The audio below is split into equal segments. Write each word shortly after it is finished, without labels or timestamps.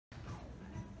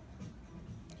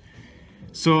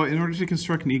So in order to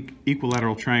construct an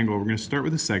equilateral triangle, we're going to start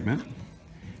with a segment.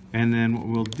 And then what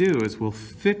we'll do is we'll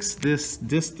fix this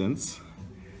distance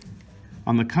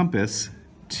on the compass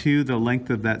to the length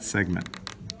of that segment.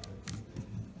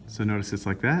 So notice it's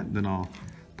like that. Then I'll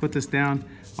put this down.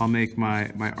 I'll make my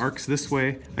arcs this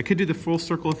way. I could do the full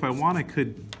circle if I want. I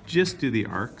could just do the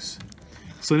arcs.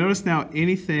 So notice now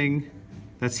anything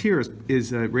that's here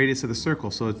is a radius of the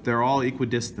circle. So they're all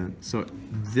equidistant. So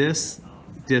this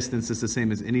distance is the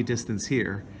same as any distance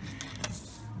here.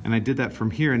 And I did that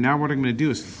from here. And now what I'm going to do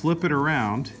is flip it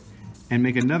around and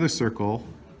make another circle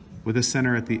with a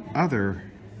center at the other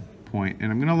point.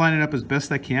 And I'm going to line it up as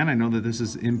best I can. I know that this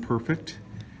is imperfect,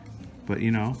 but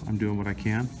you know, I'm doing what I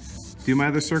can. Do my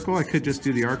other circle, I could just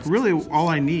do the arc. Really, all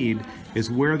I need is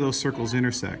where those circles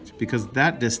intersect, because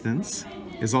that distance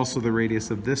is also the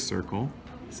radius of this circle,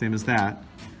 same as that.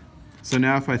 So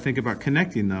now if I think about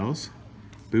connecting those,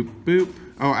 boop, boop.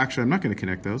 Oh, actually, I'm not going to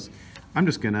connect those. I'm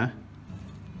just going to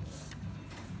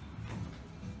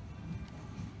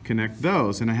connect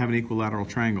those, and I have an equilateral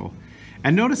triangle.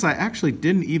 And notice I actually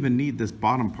didn't even need this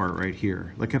bottom part right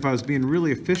here. Like if I was being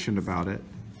really efficient about it,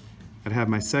 I'd have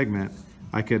my segment.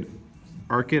 I could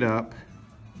arc it up,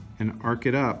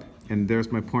 and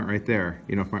there's my point right there.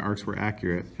 You know, if my arcs were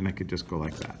accurate, and I could just go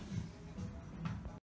like that.